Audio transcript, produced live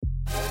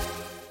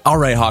All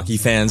right, hockey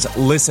fans,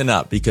 listen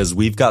up because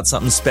we've got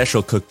something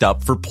special cooked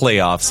up for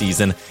playoff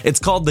season. It's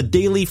called the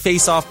Daily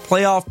Face-Off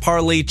Playoff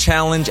Parlay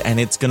Challenge, and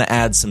it's going to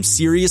add some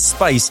serious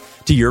spice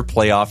to your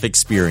playoff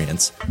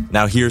experience.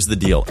 Now, here's the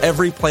deal.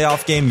 Every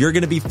playoff game, you're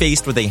going to be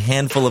faced with a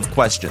handful of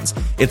questions.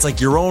 It's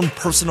like your own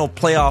personal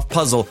playoff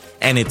puzzle,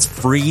 and it's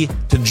free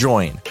to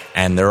join.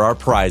 And there are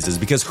prizes,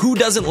 because who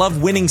doesn't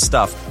love winning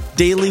stuff?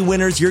 Daily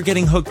winners, you're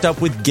getting hooked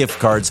up with gift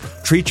cards.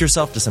 Treat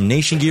yourself to some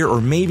Nation gear or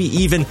maybe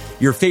even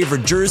your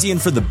favorite jersey.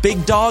 And for the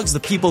big dogs, the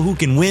people who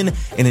can win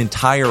an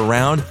entire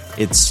round,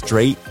 it's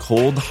straight,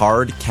 cold,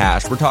 hard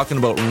cash. We're talking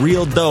about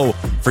real dough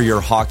for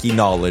your hockey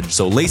knowledge.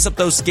 So lace up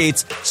those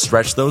skates,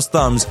 stretch those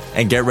thumbs,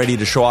 and get ready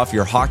to show off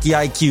your hockey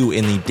IQ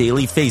in the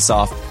Daily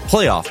Face-Off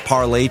Playoff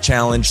Parlay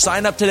Challenge.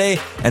 Sign up today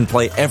and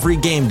play every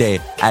game day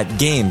at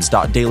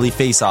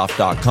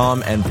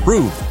games.dailyfaceoff.com and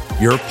prove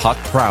your puck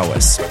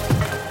prowess.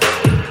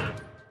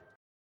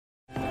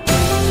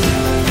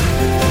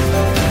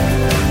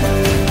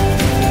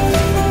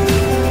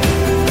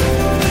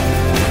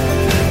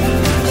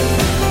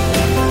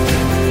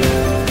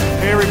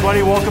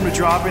 Welcome to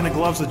Dropping the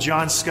Gloves with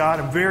John Scott.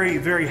 I'm very,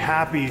 very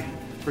happy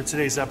for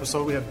today's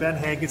episode. We have Ben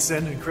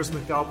Hankinson and Chris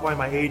McAlpine,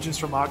 my agents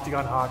from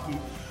Octagon Hockey.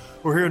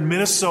 We're here in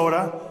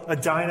Minnesota,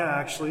 Edina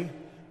actually.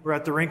 We're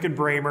at the rink in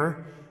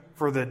Braemar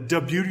for the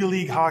Beauty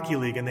League Hockey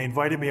League, and they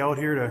invited me out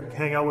here to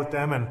hang out with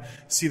them and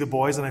see the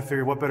boys, and I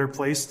figured what better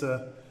place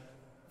to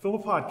film a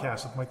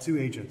podcast with my two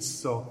agents.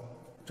 So,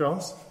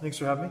 Jones, thanks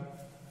for having me.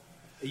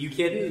 Are you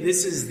kidding?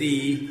 This is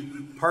the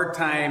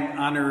part-time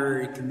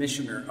honorary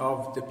commissioner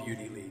of the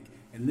Beauty League.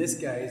 And this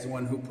guy is the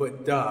one who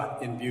put "duh"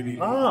 in Beauty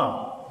League.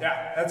 Oh.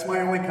 Yeah, that's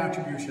my only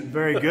contribution.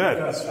 Very good.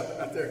 Yes,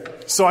 right there.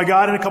 So I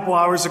got in a couple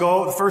hours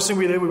ago. The first thing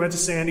we did, we went to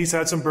Sandy's,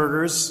 had some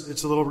burgers.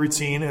 It's a little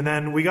routine. And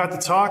then we got to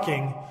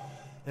talking,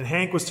 and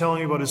Hank was telling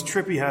me about his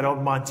trip he had out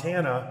in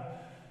Montana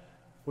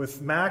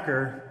with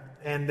Macker.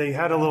 And they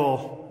had a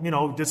little,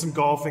 did some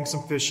golfing,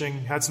 some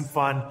fishing, had some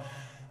fun.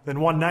 Then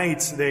one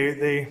night,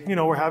 they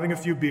were having a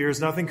few beers,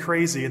 nothing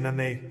crazy. And then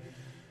they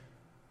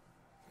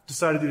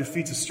decided to do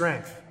feats of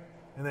strength.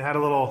 And they had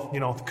a little, the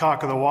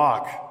cock of the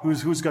walk.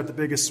 Who's got the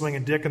biggest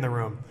swinging dick in the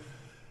room?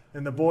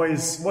 And the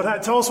boys,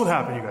 tell us what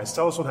happened, you guys.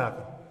 Tell us what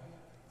happened.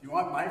 You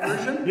want my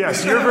version?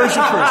 Yes, your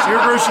version first. Your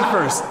version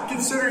first.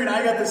 Considering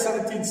I got the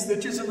 17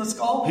 stitches in the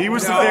skull? He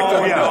was the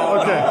victim, yeah.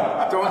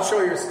 Okay. Don't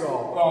show your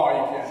skull. No,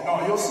 you can't.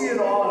 No, you'll see it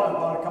all in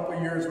about a couple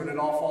of years when it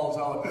all falls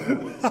out.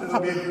 It'll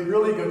be a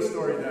really good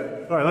story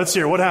then. All right, let's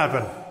hear. What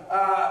happened?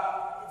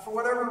 For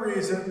whatever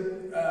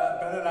reason,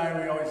 Ben and I,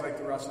 we always like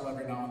to wrestle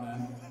every now and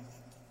then.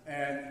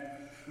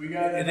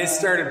 And this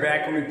started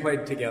back when we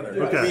played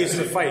together. Okay. We used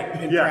to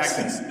fight in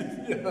practice.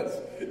 Yes,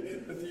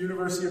 at the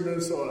University of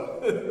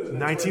Minnesota.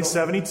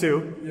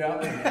 1972. Yeah.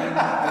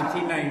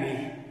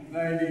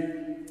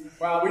 1990.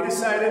 Well, we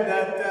decided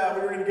that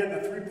we were going to get in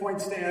a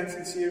three-point stance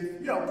and see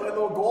if, play a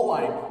little goal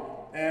line.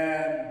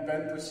 And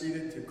Ben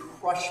proceeded to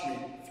crush me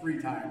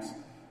 3 times.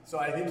 So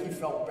I think he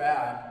felt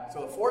bad.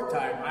 So the 4th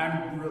time,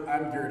 I'm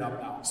geared up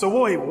now. So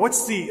wait,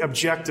 what's the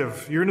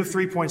objective? You're in a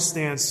 3-point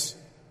stance.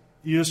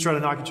 You just try to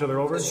knock each other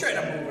over? Just try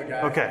to move a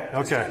guy. Okay.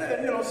 Just try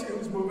to, see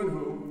who's moving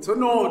who. So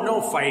no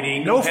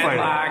fighting, no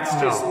headlocks,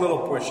 fighting. just a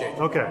little pushing.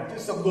 Okay.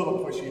 Just a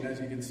little pushing, as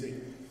you can see.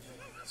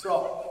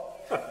 So,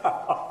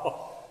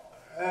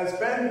 as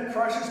Ben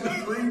crushes me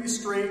 3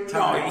 straight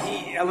times.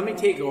 No, let me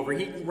take over.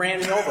 He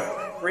ran me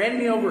over. Ran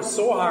me over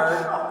so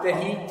hard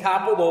that he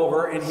toppled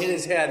over and hit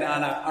his head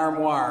on an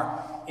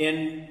armoire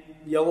in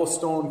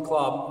Yellowstone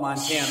Club,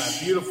 Montana.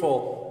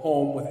 Beautiful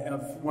home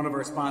of one of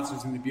our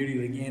sponsors in the Beauty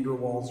League, Andrew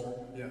Walzer.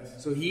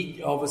 Yes. So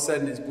he all of a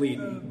sudden is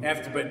bleeding.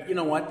 But you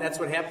know what? That's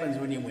what happens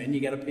when you win.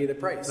 You got to pay the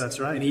price. That's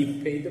right. And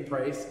he paid the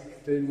price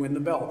to win the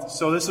belt.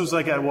 So this was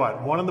like at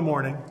what? 1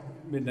 a.m?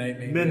 Midnight,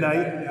 maybe.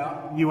 Midnight.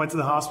 Yeah. You went to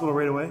the hospital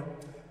right away?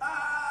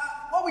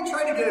 Well, we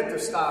tried to get it to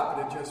stop,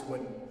 but it just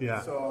wouldn't.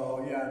 Yeah.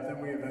 So, then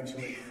we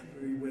eventually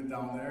went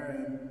down there,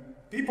 and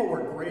people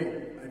were great.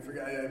 I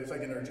forgot, it was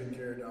like an urgent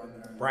care down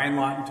there. Brian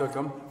Lawton took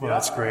him. Well,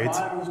 that's great.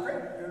 It was great.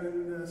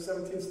 And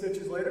 17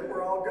 stitches later,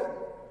 we're all good.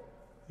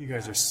 You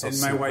guys are so And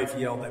sweet. my wife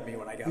yelled at me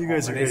when I got You home.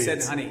 guys are and I said,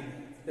 idiots. honey,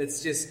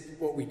 it's just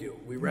what we do.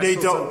 We They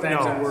wrestle don't-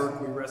 sometimes no. at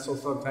work. We wrestle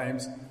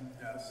sometimes.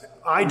 Yes.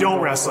 I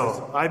don't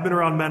wrestle. I've been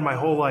around men my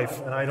whole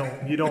life,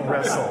 and you don't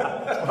wrestle.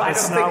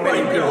 That's not what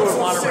you do. People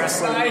want to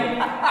wrestle.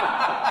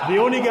 The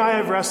only guy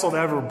I've wrestled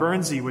ever,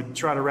 Burnsy, would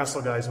try to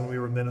wrestle guys when we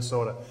were in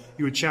Minnesota.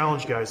 He would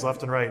challenge guys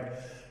left and right.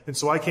 And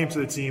so I came to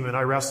the team, and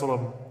I wrestled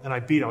him, and I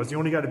beat him. I was the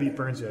only guy to beat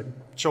Burnsy. I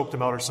choked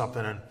him out or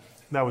something, and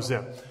that was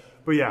it.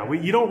 But yeah,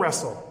 you don't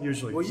wrestle,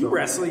 usually. Well, you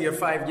wrestle. You have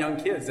 5 young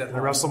kids at I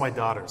home. wrestle my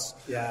daughters.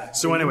 Yeah.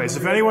 So anyways,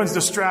 if anyone's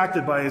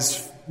distracted by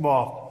his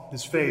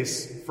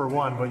face, for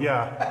one, but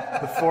yeah,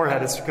 the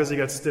forehead, it's because he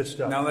got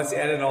stitched up. Now let's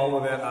edit all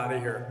of that out of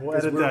here. We'll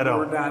edit that out.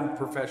 We're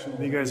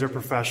non-professional. You guys are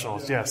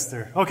professionals. Yes,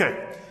 they're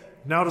okay.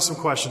 Now to some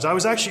questions. I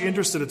was actually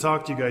interested to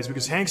talk to you guys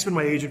because Hank's been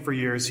my agent for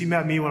years. He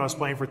met me when I was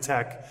playing for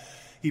Tech.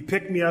 He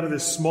picked me out of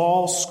this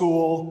small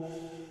school.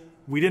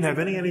 We didn't have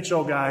any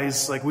NHL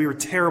guys. Like, we were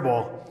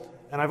terrible.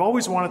 And I've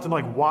always wanted to know,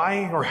 like,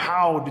 why or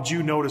how did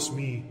you notice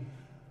me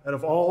out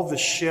of all the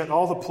shit,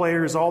 all the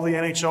players, all the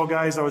NHL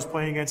guys I was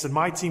playing against? And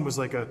my team was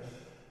like a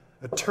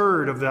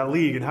turd of that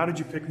league. And how did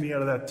you pick me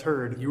out of that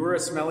turd? You were a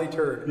smelly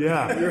turd.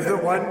 Yeah. You're the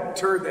one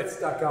turd that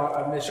stuck out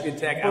on Michigan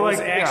Tech. I was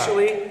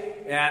actually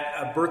at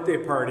a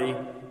birthday party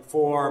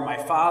for my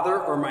father,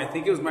 or I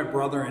think it was my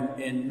brother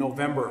in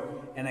November.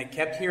 And I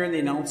kept hearing the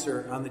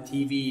announcer on the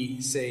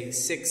TV say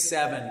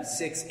 6'7",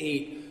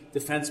 6'8",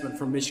 defenseman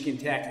from Michigan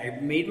Tech. I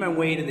made my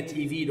way to the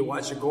TV to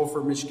watch a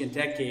Gopher Michigan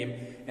Tech game,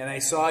 and I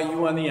saw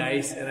you on the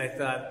ice, and I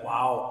thought,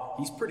 wow,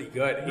 he's pretty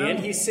good. Yeah. And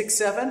he's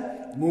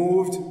 6'7",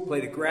 moved,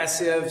 played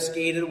aggressive,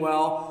 skated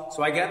well.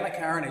 So I got in the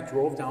car, and I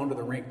drove down to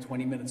the rink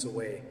 20 minutes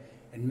away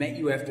and met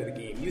you after the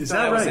game. You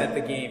thought I was at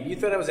the game. You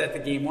thought I was at the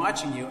game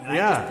watching you, and I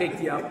just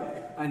picked you up.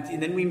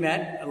 And then we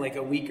met like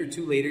a week or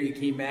two later. You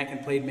came back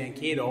and played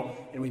Mankato,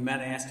 and we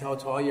met and asked how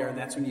tall you are, and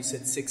that's when you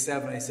said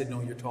 6'7". I said,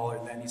 no, you're taller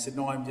than that. And you said,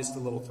 no, I'm just a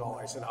little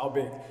taller. I said, how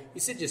big? You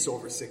said, just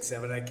over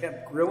 6'7". I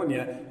kept grilling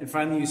you, and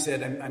finally you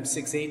said, I'm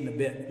 6'8" and a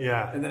bit.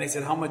 Yeah. And then I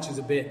said, how much is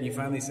a bit? And you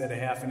finally said a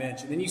half an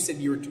inch. And then you said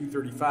you were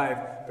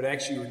 235, but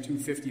actually you were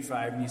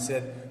 255. And you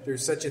said,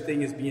 there's such a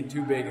thing as being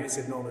too big. I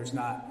said, no, there's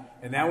not.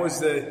 And that was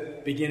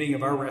the beginning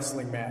of our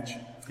wrestling match.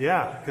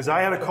 Yeah, because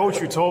I had a coach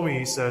who told me,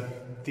 he said,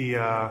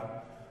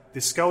 the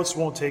scouts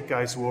won't take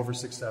guys who are over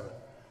 6'7".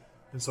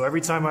 And so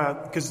every time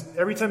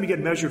you get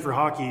measured for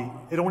hockey,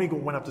 it only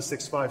went up to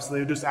 6'5", so they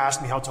would just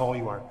ask me how tall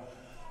you are.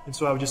 And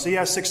so I would just say,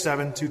 6'7",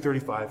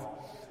 235.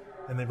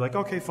 And they'd be like,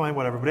 okay, fine,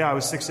 whatever. But I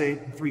was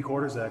 6'8",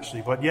 3/4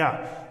 actually. But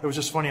it was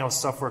just funny how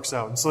stuff works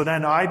out. And so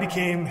then I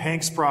became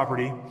Hank's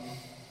property.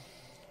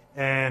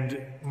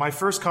 And my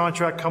first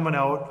contract coming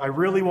out, I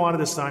really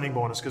wanted a signing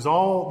bonus because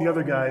all the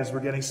other guys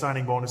were getting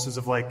signing bonuses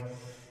of like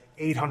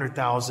 $800,000,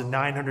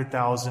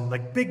 $900,000,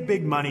 like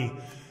big money.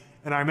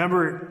 And I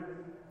remember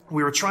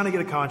we were trying to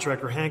get a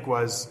contract, or Hank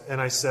was, and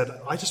I said,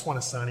 I just want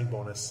a signing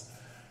bonus.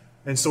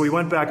 And so we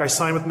went back, I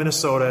signed with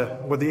Minnesota,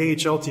 with the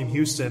AHL team,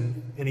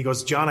 Houston, and he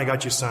goes, John, I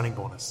got you a signing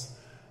bonus.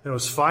 And it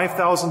was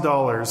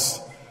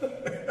 $5,000.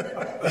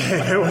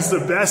 It was the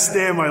best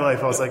day of my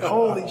life. I was like,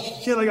 holy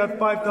shit, I got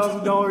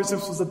 $5,000.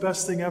 This was the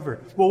best thing ever.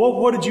 Well,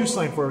 what did you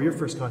sign for your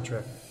first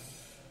contract?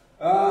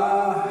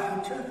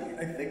 I'm trying to think.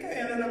 I think I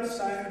ended up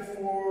signing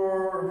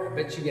for... I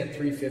bet you get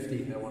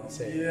 $350, I want to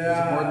say. Yeah. Was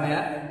it more than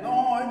that?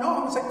 No,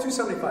 it was like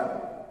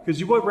 $275. Because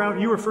you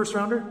were a first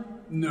rounder?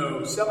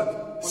 No,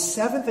 7th.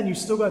 7th, and you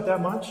still got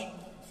that much?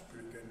 That's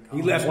pretty good.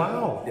 He left.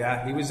 Wow.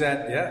 Yeah, he was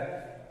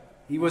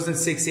he wasn't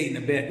 6'8" and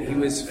a bit. He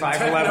was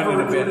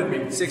 5'11" and a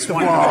bit.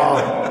 6'1".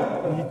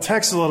 Wow.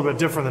 Tech's a little bit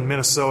different than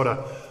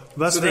Minnesota.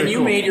 That's so then you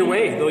cool. made your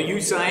way. Though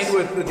you signed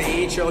with the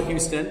AHL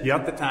Houston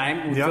at the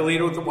time,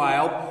 affiliated with the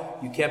Wild.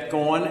 You kept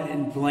going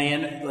and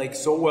playing like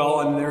so well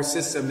in their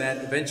system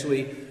that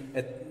eventually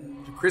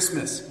at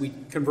Christmas we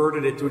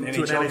converted it to an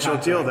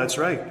NHL deal. That's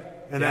right.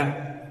 And then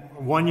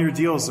 1 year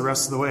deals the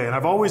rest of the way. And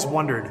I've always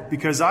wondered,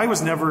 because I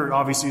was never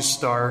obviously a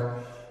star,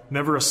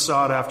 never a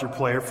sought after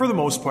player for the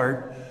most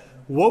part.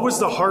 What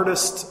was the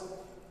hardest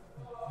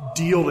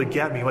deal to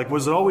get me? Like,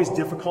 was it always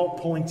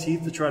difficult pulling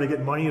teeth to try to get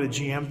money at a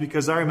GM?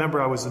 Because I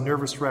remember I was a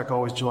nervous wreck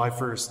always July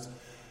 1st.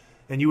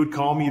 And you would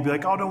call me, you'd be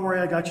like, oh, don't worry,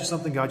 I got you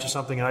something.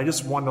 And I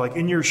just wonder, like,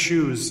 in your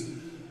shoes,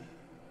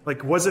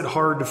 like, was it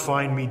hard to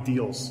find me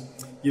deals?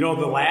 You know,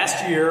 the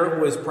last year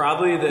was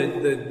probably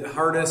the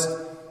hardest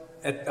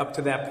up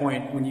to that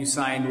point when you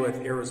signed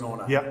with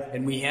Arizona. Yep.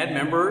 And we had,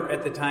 remember,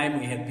 at the time,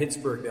 we had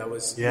Pittsburgh that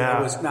was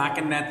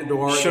knocking at the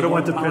door. Should have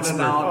went to Pittsburgh.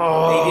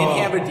 They didn't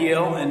have a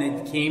deal, and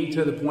it came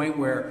to the point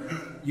where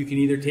you can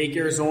either take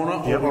Arizona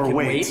or we can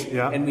wait.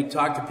 Yeah. And we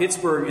talked to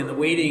Pittsburgh, and the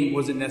waiting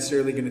wasn't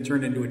necessarily going to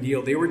turn into a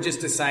deal. They were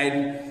just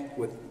deciding,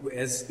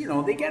 as you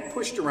know, they got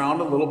pushed around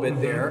a little bit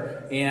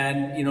there.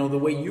 And, you know, the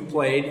way you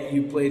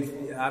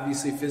played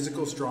obviously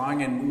physical,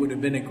 strong, and would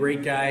have been a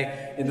great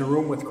guy in the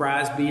room with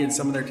Crosby and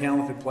some of their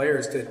talented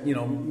players to, you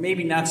know,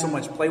 maybe not so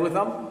much play with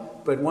them,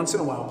 but once in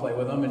a while play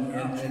with them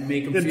and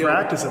make them feel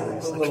practice at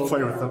least. a little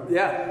play with them.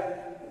 Yeah.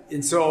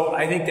 And so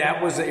I think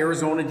that was the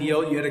Arizona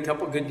deal. You had a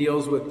couple good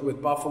deals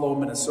with Buffalo,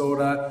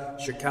 Minnesota,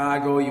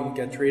 Chicago. You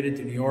got traded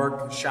to New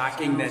York.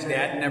 Shocking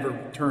that never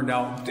turned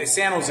out.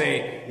 San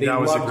Jose, they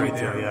loved you there. Great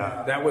deal,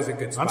 yeah. That was a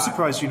good spot. I'm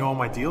surprised you know all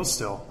my deals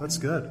still. That's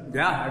good.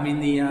 Yeah, I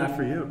mean good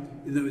for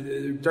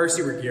you.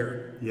 Darcy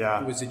Regier,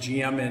 who was a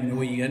GM,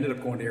 and he ended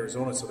up going to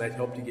Arizona, so that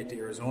helped you get to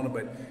Arizona.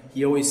 But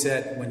he always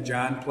said when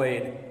John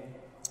played,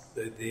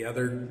 the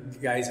other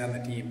guys on the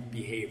team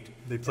behaved.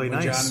 They played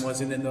nice. When John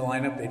wasn't in the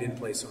lineup, they didn't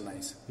play so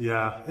nice.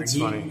 Yeah, it's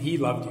funny. He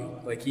loved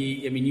you. Like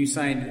you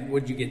signed.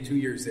 What did you get? 2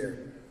 years there.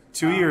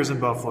 2 years in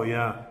Buffalo.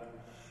 Yeah.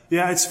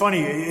 Yeah, it's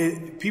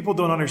funny. People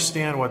don't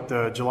understand what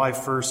the July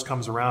 1st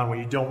comes around when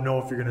you don't know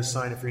if you're going to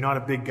sign. If you're not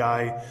a big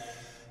guy,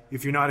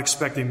 if you're not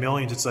expecting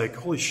millions, it's like,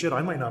 holy shit,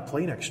 I might not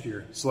play next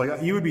year. So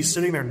like you would be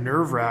sitting there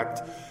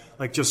nerve-wracked,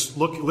 like just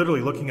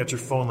literally looking at your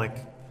phone like,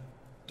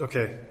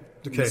 okay,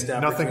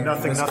 nothing.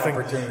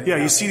 Yeah,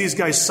 you see these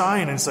guys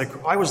sign, and it's like,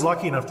 I was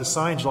lucky enough to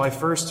sign July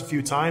 1st a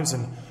few times,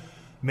 and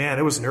man,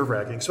 it was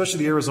nerve-wracking, especially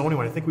the Arizona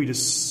one. I think we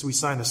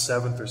signed the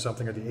 7th or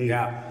something, or the 8th.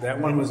 Yeah,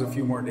 that one was a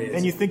few more days.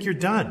 And you think you're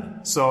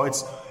done. So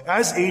it's,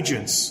 as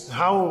agents,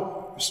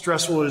 how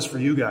stressful it is for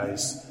you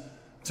guys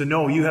to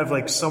know you have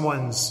like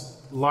someone's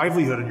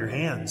livelihood in your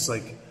hands.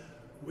 Like,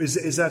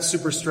 is that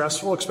super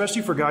stressful,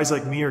 especially for guys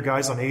like me or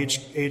guys on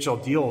AHL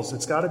deals?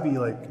 It's got to be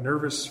like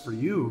nervous for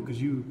you because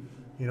you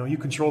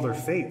control their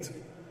fate.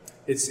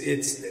 It's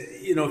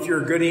if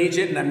you're a good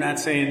agent, and I'm not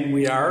saying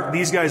we are.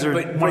 These guys are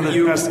one of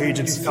the best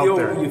agents out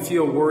there. You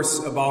feel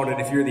worse about it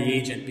if you're the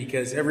agent,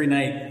 because every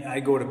night I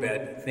go to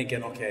bed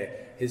thinking,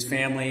 okay, his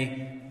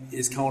family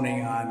is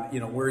counting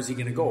on, where is he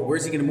going to go? Where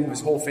is he going to move his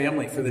whole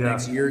family for the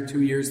next year,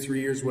 2 years, 3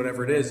 years,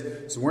 whatever it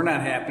is? So we're not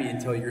happy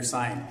until you're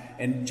signed.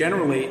 And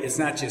generally, it's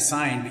not just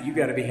signed, but you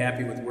got to be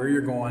happy with where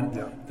you're going,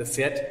 the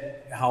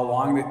fit, how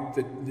long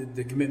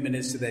the commitment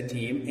is to that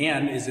team,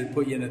 and is it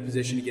put you in a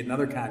position to get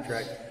another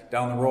contract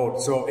down the road.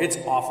 So it's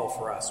awful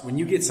for us. When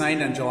you get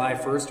signed on July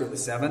 1st or the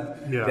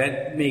 7th,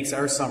 that makes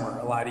our summer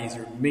a lot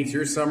easier. It makes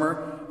your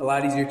summer a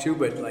lot easier too,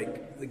 but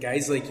like the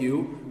guys like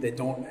you that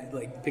don't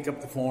like pick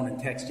up the phone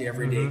and text you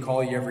every day,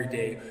 call you every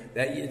day,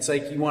 that it's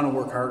like you want to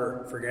work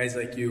harder for guys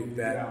like you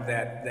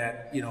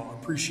that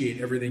appreciate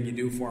everything you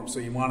do for them. So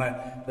you want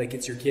to, like,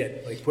 it's your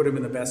kid, like put them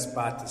in the best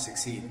spot to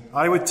succeed.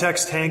 I would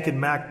text Hank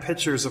and Mac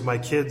pictures of my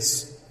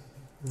kids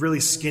really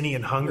skinny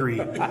and hungry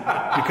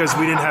because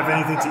we didn't have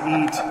anything to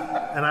eat,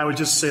 and I would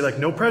just say like,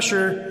 no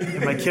pressure,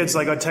 and my kids,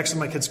 like, I'd text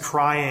my kids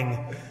crying,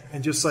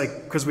 and just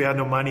like, because we had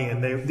no money,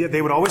 and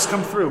they would always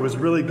come through. It was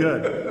really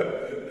good.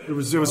 It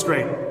was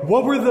great.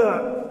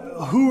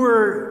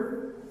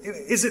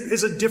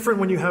 Is it different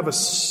when you have a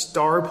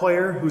star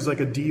player who's like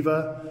a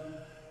diva,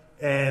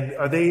 and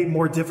are they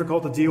more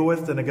difficult to deal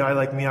with than a guy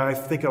like me? I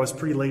think I was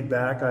pretty laid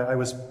back. I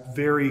was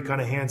very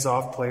kind of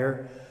hands-off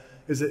player.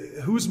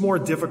 Who's more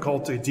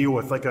difficult to deal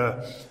with? Like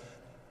I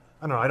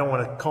don't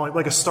want to call it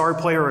like a star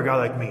player or a guy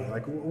like me.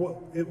 Like,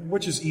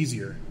 which is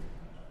easier?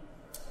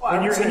 Well,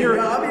 obviously,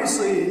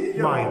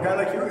 a guy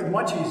like you is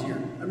much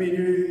easier. I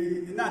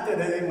mean, not that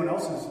anyone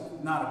else is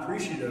not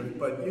appreciative,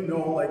 but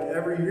like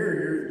every year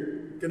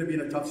you're going to be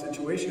in a tough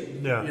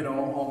situation. Yeah.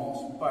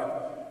 Almost.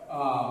 But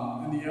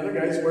and the other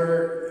guys,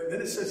 where then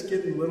it's just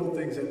getting little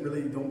things that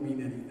really don't mean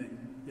anything.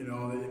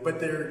 But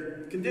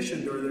they're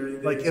conditioned, or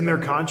they're like in their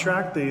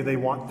contract, they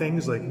want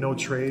things like no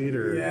trade,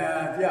 or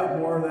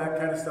more of that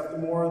kind of stuff. The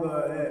more of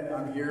the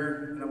I'm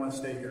here and I want to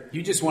stay here.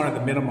 You just wanted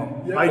the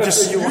minimum. Yeah, I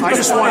just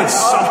wanted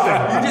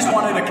something. You just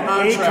wanted a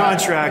contract. A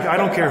contract. I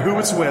don't care who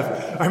it's with.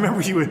 I remember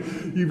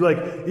you'd be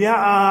like,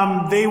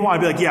 they want.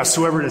 I'd be like, yes,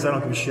 whoever it is, I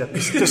don't give a shit.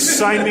 Just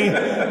sign me.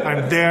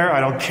 I'm there. I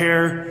don't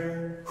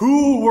care.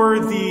 Who were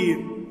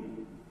the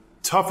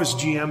toughest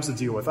GMs to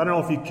deal with? I don't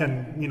know if you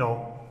can,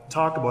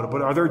 talk about it,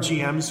 but are there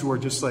GMs who are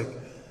just like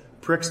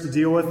pricks to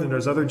deal with, and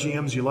there's other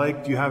GMs you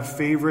like? Do you have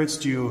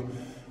favorites?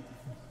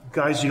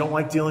 Guys you don't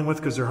like dealing with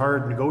because they're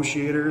hard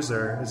negotiators?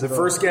 Or is it the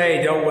first guy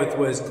I dealt with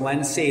was Glenn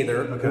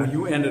Sather, who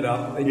you ended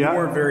up, and you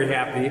weren't very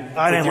happy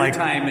with your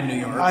time in New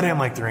York. I didn't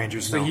like the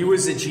Rangers. So he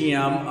was the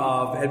GM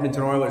of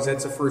Edmonton Oilers.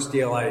 That's the first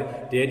deal I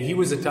did. He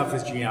was the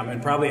toughest GM,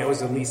 and probably I was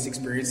the least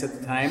experienced at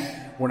the time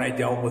when I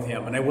dealt with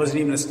him. And I wasn't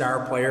even a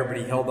star player, but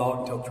he held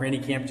out until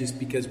training camp just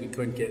because we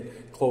couldn't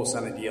get close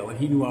on a deal. And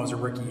he knew I was a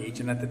rookie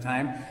agent at the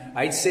time.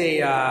 I'd say,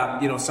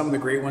 some of the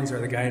great ones are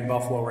the guy in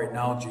Buffalo right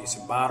now,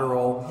 Jason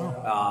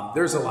Botterill.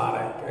 There's a lot.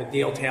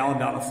 Dale Talon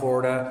down in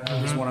Florida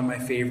is one of my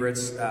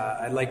favorites.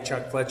 I like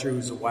Chuck Fletcher,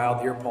 who's a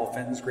Wild here. Paul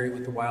Fenton's great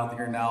with the Wild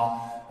here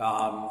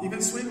now.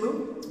 Even Sweet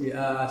Lou?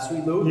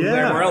 Sweet Lou?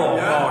 Yeah. Lamoriello.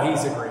 Yeah. Oh,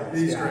 he's the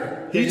greatest. He's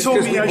great. He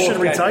told me I should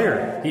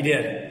retire. He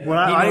did. He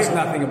knows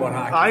nothing about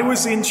hockey. I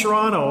was in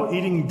Toronto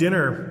eating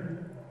dinner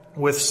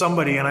with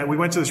somebody, and we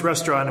went to this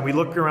restaurant, and we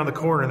looked around the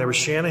corner, and there was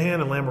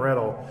Shanahan and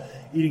Lamoriello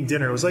eating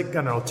dinner. It was like,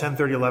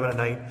 10:30, 11 at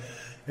night.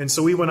 And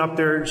so we went up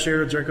there,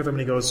 shared a drink with him,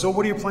 and he goes, so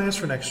what are your plans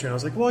for next year? And I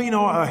was like, well,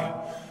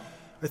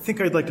 I think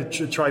I'd like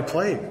to try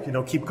playing,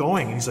 keep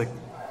going. And he's like,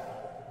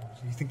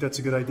 you think that's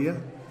a good idea?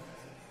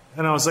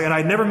 And I was like, and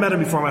I'd never met him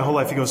before my whole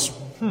life. He goes,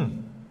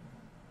 you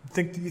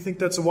think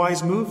that's a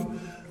wise move?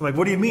 I'm like,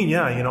 what do you mean?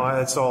 Yeah,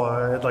 that's all.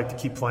 I'd like to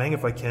keep playing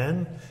if I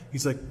can.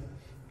 He's like,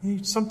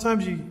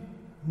 sometimes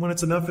when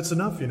it's enough, it's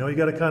enough. You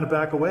got to kind of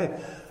back away.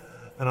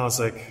 And I was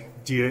like,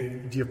 do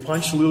you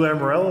punch Lou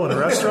Lamoriello in a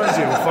restaurant?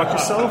 Do you go fuck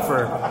yourself?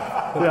 Or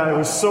it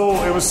was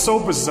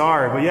so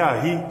bizarre. But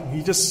yeah,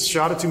 he just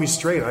shot it to me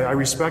straight. I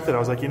respect it. I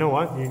was like, you know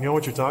what? You know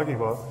what you're talking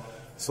about.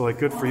 So like,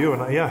 good for you.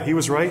 And he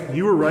was right.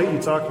 You were right. You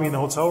talked to me in the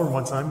hotel room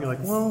one time. You're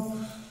like, well,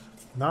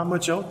 not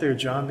much out there,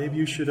 John. Maybe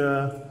you should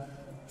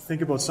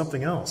think about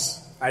something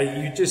else.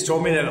 You just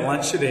told me that at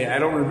lunch today. I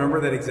don't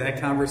remember that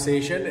exact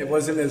conversation. It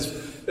wasn't as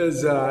it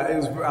was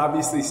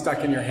obviously stuck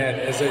in your head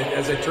as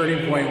a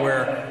turning point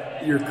where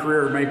your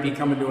career might be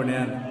coming to an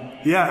end.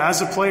 Yeah,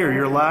 as a player,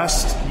 your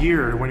last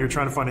year when you're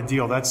trying to find a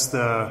deal,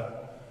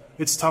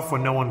 it's tough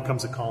when no one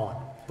comes a calling.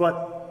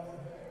 But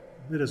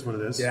it is what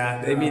it is.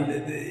 Yeah, I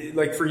mean,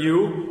 like for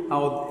you,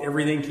 how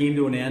everything came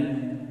to an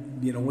end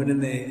winning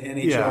the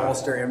NHL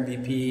All-Star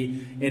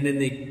MVP, and then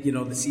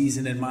the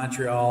season in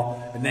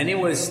Montreal. And then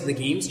the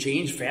games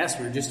changed fast.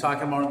 We were just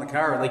talking about it in the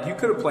car. Like, you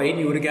could have played and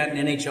you would have gotten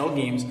NHL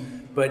games,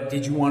 but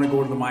did you want to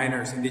go to the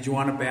minors? And did you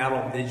want to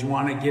battle? Did you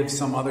want to give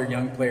some other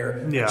young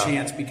player a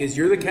chance? Because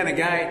you're the kind of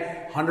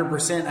guy,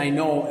 100%, I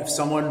know, if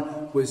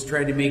someone was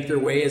trying to make their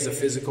way as a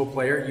physical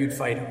player, you'd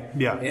fight him.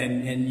 Yeah.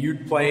 And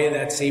you'd play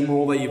that same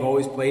role that you've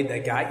always played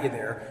that got you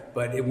there.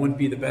 But it wouldn't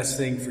be the best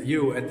thing for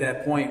you at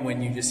that point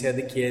when you just had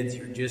the kids.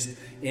 You're just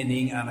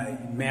ending on a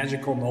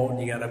magical note.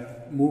 You got a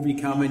movie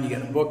coming. You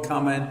got a book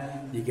coming.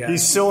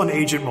 He's still in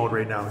agent mode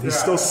right now. He's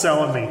still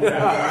selling me.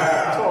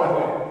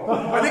 Totally.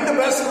 I think the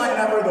best line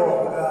ever,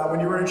 though, when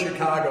you were in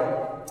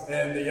Chicago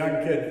and the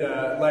young kid,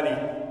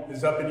 Letty,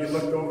 is up and you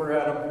looked over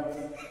at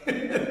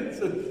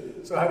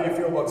him. So how do you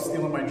feel about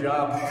stealing my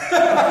job?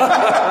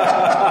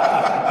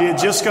 He had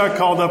just got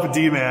called up a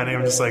D-man, and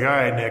I'm just like, all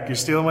right, Nick, you're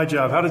stealing my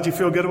job. How did you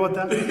feel good about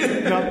that?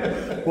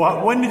 No?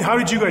 Well, how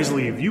did you guys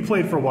leave? You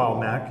played for a while,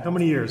 Mac. How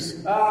many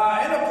years?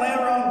 I ended up playing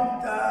around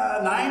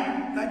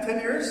 10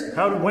 years.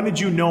 When did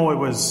you know it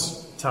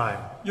was time?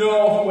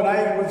 When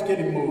I was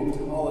getting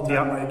moved all the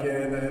time,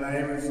 and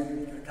I was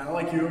kind of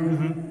like you,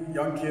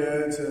 young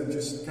kids, and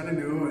just kind of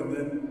new. And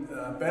then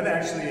Ben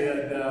actually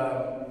had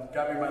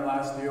got me my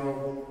last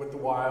deal with the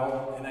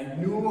Wild, and I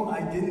knew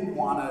I didn't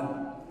want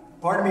to.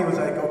 Part of me was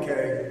like,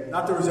 okay,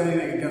 not there was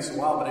anything against the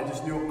Wild, but I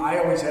just knew I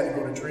always had to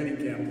go to training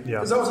camp.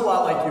 Because I was a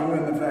lot like you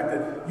in the fact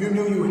that you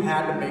knew you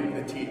had to make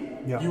the team.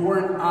 Yeah. You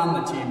weren't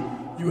on the team.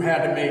 You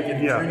had to make it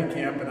in training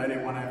camp, and I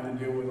didn't want to have to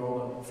deal with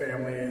all the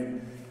family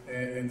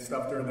and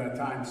stuff during that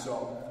time.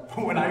 So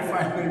when I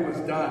finally was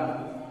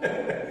done,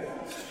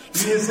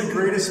 he has the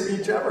greatest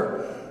speech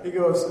ever. He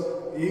goes,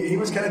 he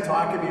was kind of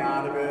talking me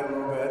out of it a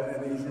little bit,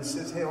 and he just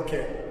says, hey,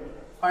 okay,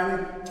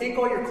 finally, take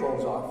all your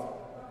clothes off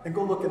and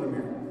go look in the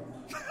mirror.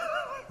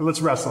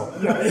 Let's wrestle.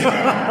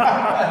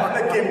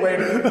 That came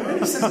later.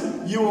 He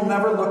says, you will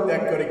never look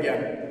that good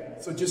again.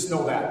 So just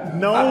know that.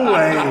 No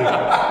way.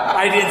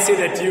 I didn't say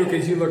that to you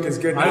because you look as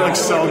good now. I look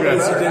so good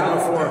as you did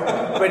before.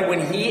 But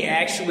when he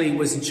actually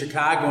was in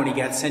Chicago and he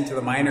got sent to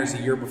the minors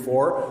a year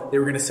before, they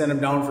were going to send him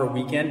down for a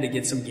weekend to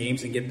get some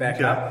games and get back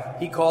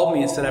up. He called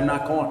me and said, I'm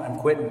not going. I'm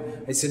quitting.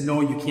 I said,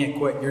 no, you can't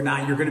quit. You're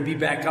not. You're going to be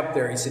back up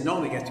there. He said, no,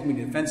 they got too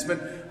many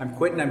defensemen. I'm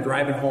quitting. I'm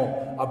driving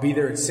home. I'll be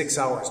there in 6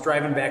 hours.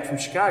 Driving back from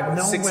Chicago.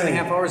 No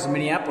 6.5 hours in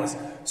Minneapolis.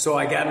 So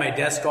I got my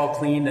desk all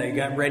cleaned. I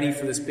got ready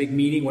for this big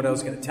meeting, what I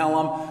was going to tell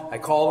him. I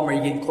called him, are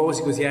you getting close?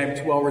 He goes, yeah, I'm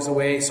 2 hours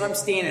away. So I'm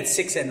staying at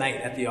 6 at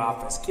night at the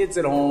office. Kids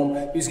at home.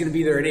 He was going to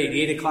be there at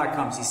 8. 8 o'clock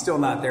comes. He's still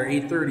not there.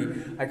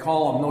 8:30. I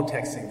call him, no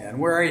texting then.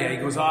 Where are you? He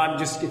goes, I'm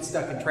just get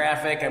stuck in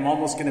traffic. I'm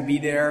almost going to be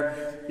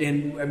there.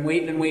 And I'm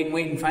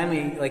waiting.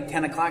 Finally, like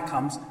 10 o'clock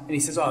comes, and he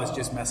says, I was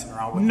just messing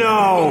around with you.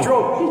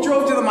 He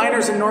drove to the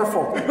minors in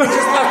Norfolk. He just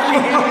left me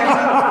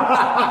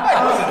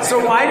hanging.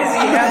 So why does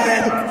he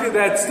have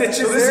that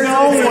stitches so there?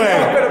 No way.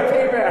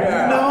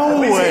 Yeah.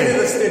 No way.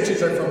 The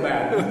stitches are from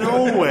that.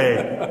 No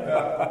way.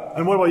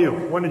 And what about you?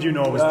 When did you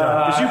know it was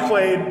done? Because you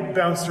played,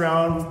 bounced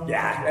around.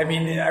 Yeah, I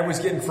mean, I was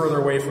getting further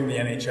away from the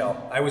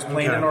NHL. I was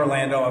playing in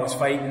Orlando. I was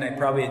fighting. I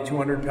probably had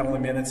 200 penalty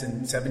minutes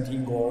and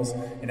 17 goals.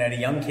 And I had a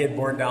young kid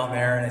born down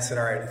there. And I said,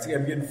 all right,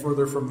 I'm getting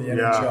further from the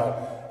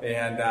NHL.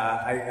 And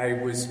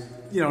I was,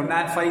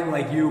 not fighting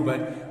like you,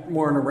 but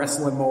more in a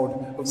wrestling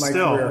mode of my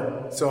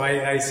career. So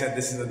I said,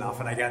 this is enough.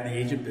 And I got in the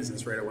agent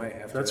business right away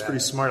after That's pretty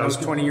smart. That was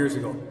 20 years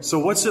ago. So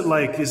what's it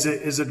like? Is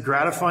it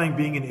gratifying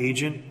being an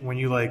agent when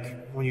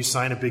you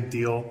sign a big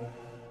deal?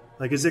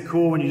 Like, is it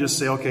cool when you just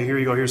say, okay, here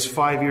you go, here's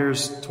 5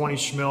 years, 20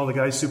 schmil, the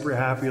guy's super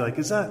happy. Like,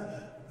 that's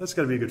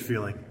got to be a good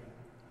feeling.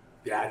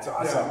 Yeah, it's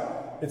awesome. Yeah.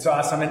 It's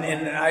awesome.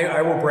 And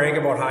I will brag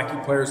about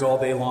hockey players all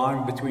day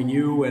long between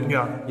you and,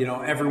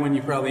 everyone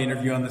you probably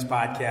interview on this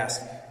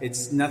podcast.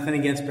 It's nothing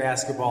against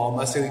basketball,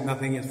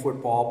 nothing against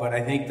football, but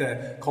I think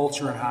the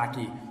culture in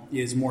hockey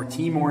is more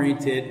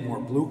team-oriented,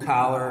 more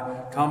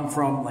blue-collar, come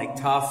from,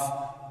 tough,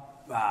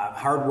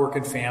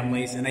 hard-working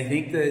families. And I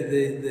think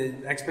the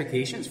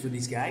expectations for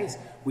these guys,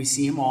 we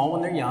see them all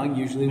when they're young,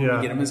 usually when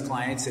we get them as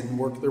clients and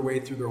work their way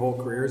through their whole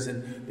careers,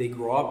 and they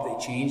grow up,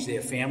 they change, they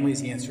have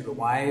families, they answer to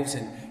wives,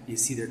 and you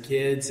see their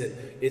kids. And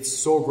it's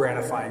so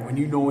gratifying when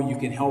you know you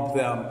can help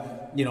them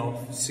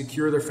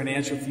secure their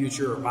financial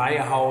future or buy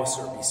a house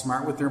or be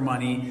smart with their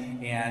money.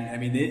 And I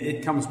mean,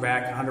 it comes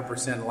back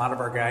 100%. A lot of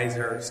our guys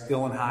are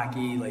still in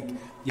hockey.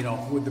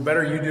 The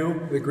better you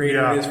do, the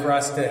greater it is for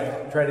us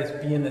to try to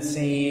be in the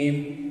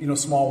same,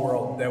 small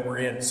world that we're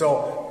in.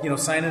 So,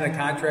 signing a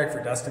contract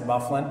for Dustin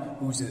Byfuglien,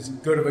 who's as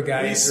good of a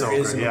guy as there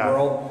is in the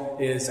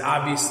world, is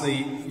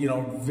obviously,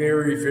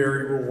 very,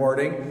 very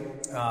rewarding.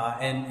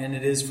 And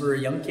it is for a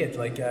young kid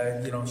like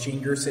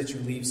Shane Gersich, who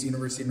leaves the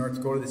University of North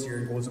Dakota this year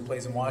and goes and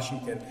plays in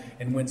Washington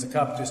and wins a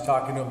cup. Just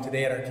talking to him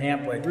today at our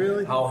camp,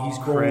 really? How he's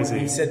grown.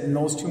 He said in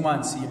those 2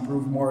 months he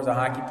improved more as a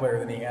hockey player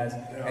than he has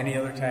any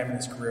other time in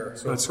his career.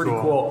 So it's pretty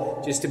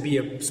cool just to be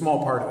a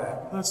small part of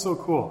that. That's so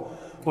cool.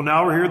 Well,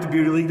 now we're here at the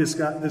Beauty League.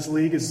 This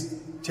league is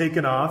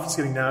taken off. It's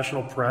getting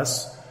national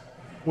press.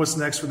 What's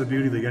next for the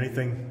Beauty League?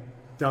 Anything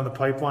down the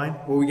pipeline?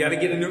 Well, we got to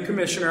get a new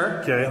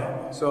commissioner.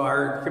 Okay. So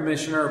our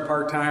commissioner,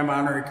 part-time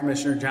honorary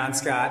commissioner, John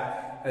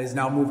Scott, has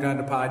now moved on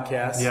to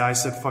podcasts. Yeah, I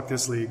said fuck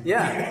this league.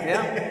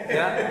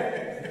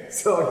 Yeah.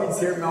 So he's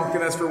here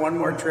milking us for one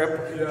more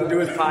trip to do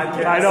his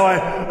podcast. I know.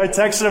 I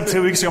texted him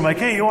 2 weeks ago. I'm like,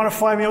 hey, you want to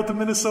fly me out to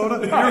Minnesota?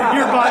 You're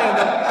buying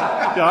them.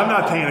 Yeah, I'm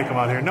not paying to come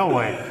out here. No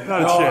way.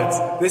 Not a chance.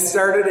 This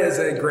started as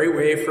a great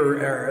way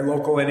for our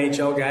local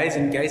NHL guys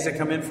and guys that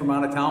come in from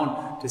out of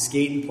town to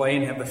skate and play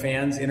and have the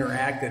fans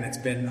interact, and it's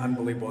been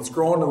unbelievable. It's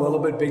grown a little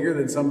bit bigger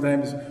than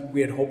sometimes we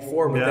had hoped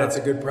for, but that's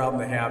a good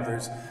problem to have.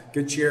 There's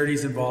good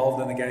charities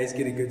involved, and the guys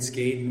get a good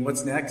skate. And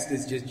what's next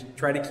is just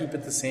try to keep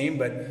it the same,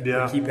 but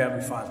keep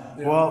having fun.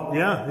 Well,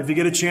 if you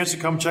get a chance to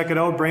come check it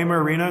out,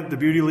 Braemar Arena, the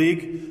Beauty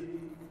League,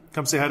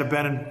 come say hi to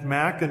Ben and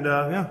Mac, and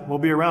we'll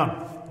be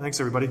around. Thanks,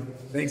 everybody.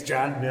 Thanks,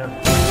 John. Yeah.